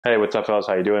Hey, what's up, fellas?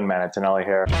 How you doing, man? Antonelli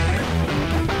here.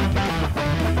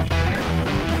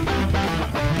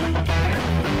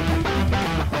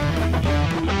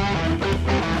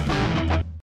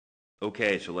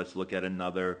 Okay, so let's look at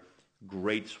another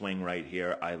great swing right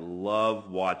here. I love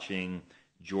watching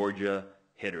Georgia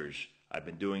hitters. I've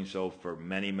been doing so for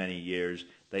many, many years.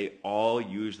 They all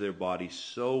use their body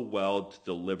so well to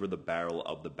deliver the barrel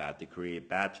of the bat. They create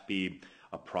bat speed,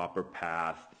 a proper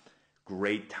path,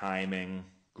 great timing,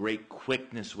 great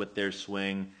quickness with their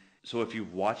swing. So if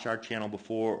you've watched our channel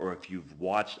before or if you've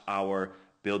watched our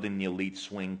Building the Elite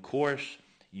Swing course,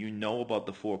 you know about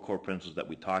the four core principles that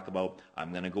we talk about.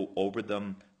 I'm going to go over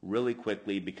them really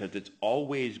quickly because it's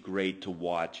always great to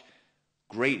watch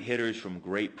great hitters from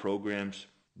great programs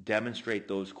demonstrate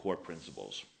those core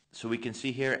principles. So we can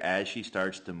see here as she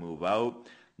starts to move out,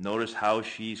 notice how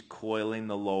she's coiling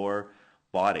the lower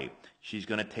body. She's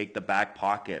going to take the back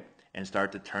pocket and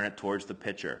start to turn it towards the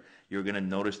pitcher. You're going to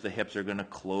notice the hips are going to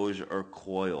close or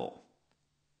coil.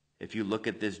 If you look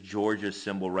at this Georgia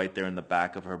symbol right there in the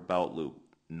back of her belt loop,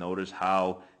 notice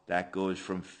how that goes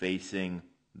from facing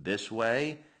this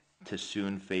way to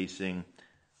soon facing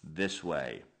this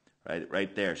way.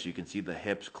 Right there. So you can see the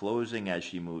hips closing as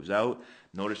she moves out.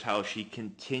 Notice how she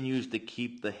continues to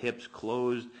keep the hips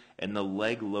closed and the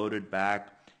leg loaded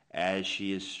back as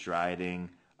she is striding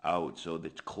out. So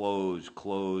it's closed,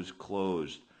 closed,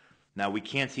 closed. Now we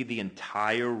can't see the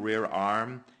entire rear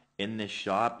arm in this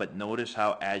shot, but notice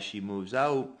how as she moves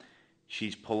out,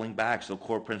 she's pulling back. So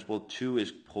core principle 2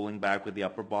 is pulling back with the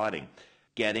upper body.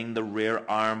 Getting the rear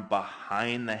arm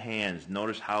behind the hands.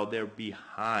 Notice how they're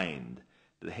behind.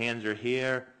 The hands are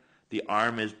here, the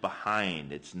arm is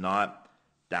behind. It's not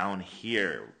down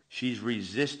here. She's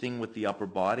resisting with the upper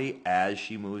body as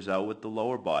she moves out with the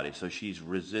lower body. So she's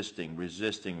resisting,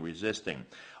 resisting, resisting.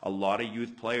 A lot of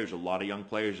youth players, a lot of young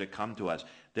players that come to us,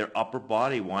 their upper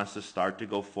body wants to start to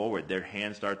go forward. Their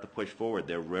hands start to push forward.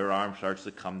 Their rear arm starts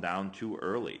to come down too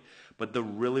early. But the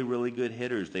really, really good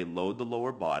hitters, they load the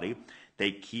lower body.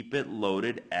 They keep it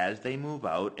loaded as they move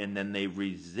out, and then they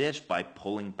resist by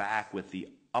pulling back with the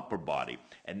upper body.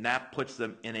 And that puts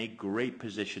them in a great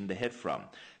position to hit from.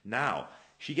 Now,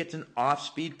 she gets an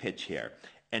off-speed pitch here,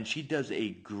 and she does a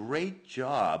great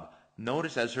job.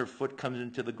 Notice as her foot comes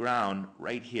into the ground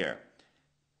right here.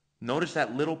 Notice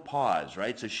that little pause,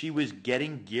 right? So she was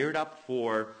getting geared up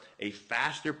for a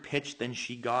faster pitch than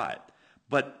she got.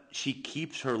 But she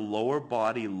keeps her lower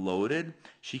body loaded.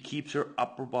 She keeps her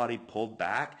upper body pulled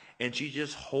back. And she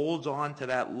just holds on to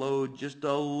that load just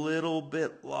a little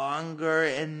bit longer.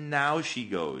 And now she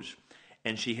goes.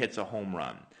 And she hits a home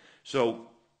run. So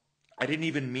I didn't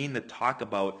even mean to talk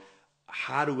about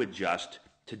how to adjust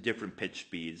to different pitch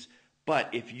speeds. But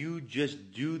if you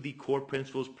just do the core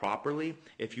principles properly,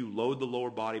 if you load the lower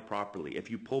body properly,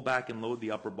 if you pull back and load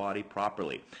the upper body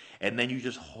properly, and then you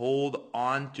just hold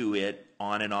on to it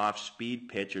on an off-speed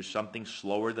pitch or something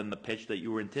slower than the pitch that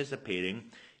you were anticipating,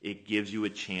 it gives you a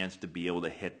chance to be able to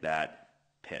hit that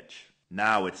pitch.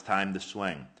 Now it's time to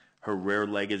swing. Her rear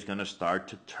leg is going to start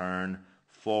to turn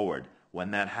forward.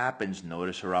 When that happens,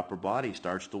 notice her upper body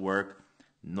starts to work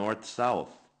north-south.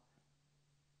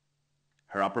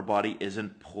 Her upper body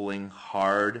isn't pulling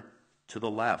hard to the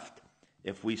left.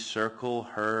 If we circle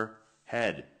her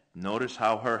head, notice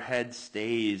how her head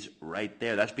stays right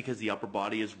there. That's because the upper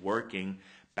body is working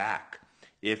back.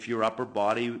 If your upper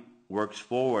body works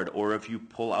forward, or if you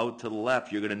pull out to the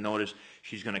left, you're going to notice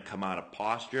she's going to come out of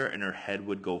posture and her head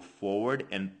would go forward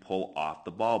and pull off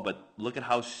the ball. But look at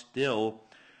how still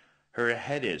her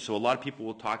head is. So a lot of people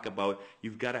will talk about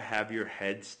you've got to have your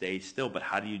head stay still, but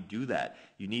how do you do that?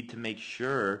 You need to make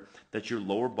sure that your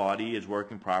lower body is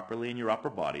working properly and your upper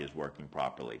body is working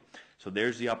properly. So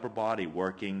there's the upper body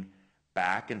working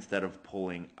back instead of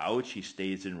pulling out. She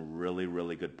stays in really,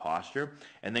 really good posture.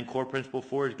 And then core principle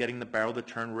 4 is getting the barrel to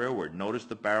turn rearward. Notice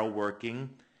the barrel working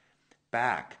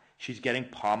back. She's getting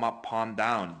palm up, palm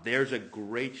down. There's a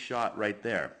great shot right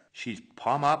there. She's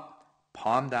palm up,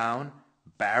 palm down.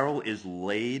 Barrel is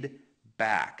laid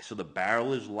back. So the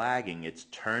barrel is lagging. It's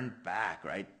turned back,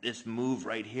 right? This move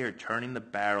right here, turning the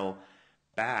barrel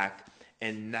back.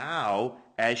 And now,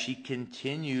 as she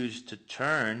continues to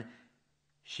turn,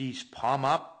 she's palm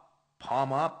up,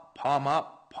 palm up, palm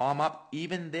up, palm up.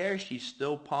 Even there, she's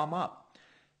still palm up.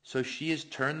 So she has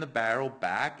turned the barrel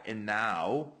back, and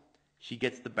now she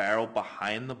gets the barrel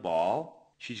behind the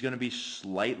ball. She's going to be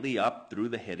slightly up through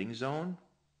the hitting zone.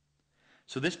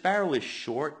 So this barrel is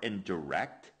short and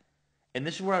direct, and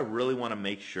this is where I really want to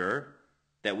make sure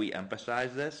that we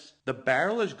emphasize this. The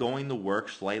barrel is going to work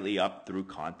slightly up through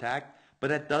contact, but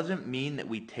that doesn't mean that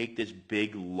we take this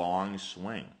big, long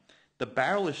swing. The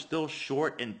barrel is still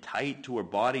short and tight to her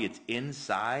body. It's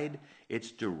inside.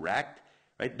 It's direct,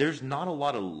 right? There's not a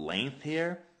lot of length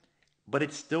here, but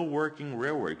it's still working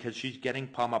rearward because she's getting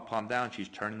palm up, palm down. She's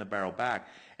turning the barrel back.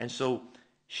 And so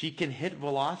she can hit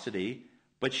velocity,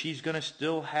 but she's going to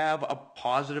still have a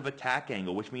positive attack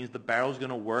angle, which means the barrel's going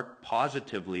to work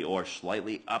positively or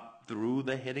slightly up through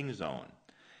the hitting zone.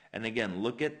 And again,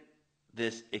 look at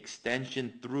this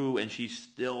extension through, and she's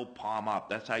still palm up.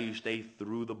 That's how you stay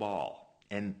through the ball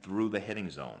and through the hitting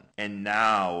zone. And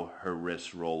now her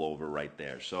wrists roll over right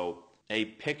there. So a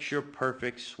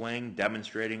picture-perfect swing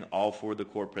demonstrating all four of the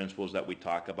core principles that we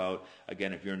talk about.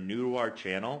 Again, if you're new to our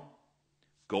channel,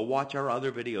 go watch our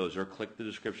other videos or click the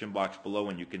description box below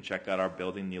and you can check out our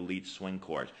Building the Elite Swing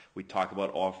course. We talk about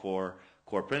all four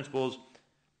core principles.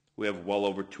 We have well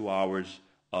over 2 hours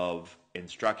of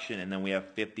instruction, and then we have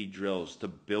 50 drills to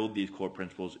build these core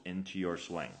principles into your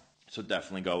swing. So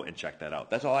definitely go and check that out.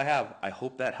 That's all I have. I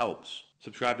hope that helps.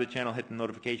 Subscribe to the channel, hit the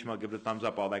notification bell, give it a thumbs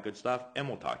up, all that good stuff, and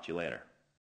we'll talk to you later.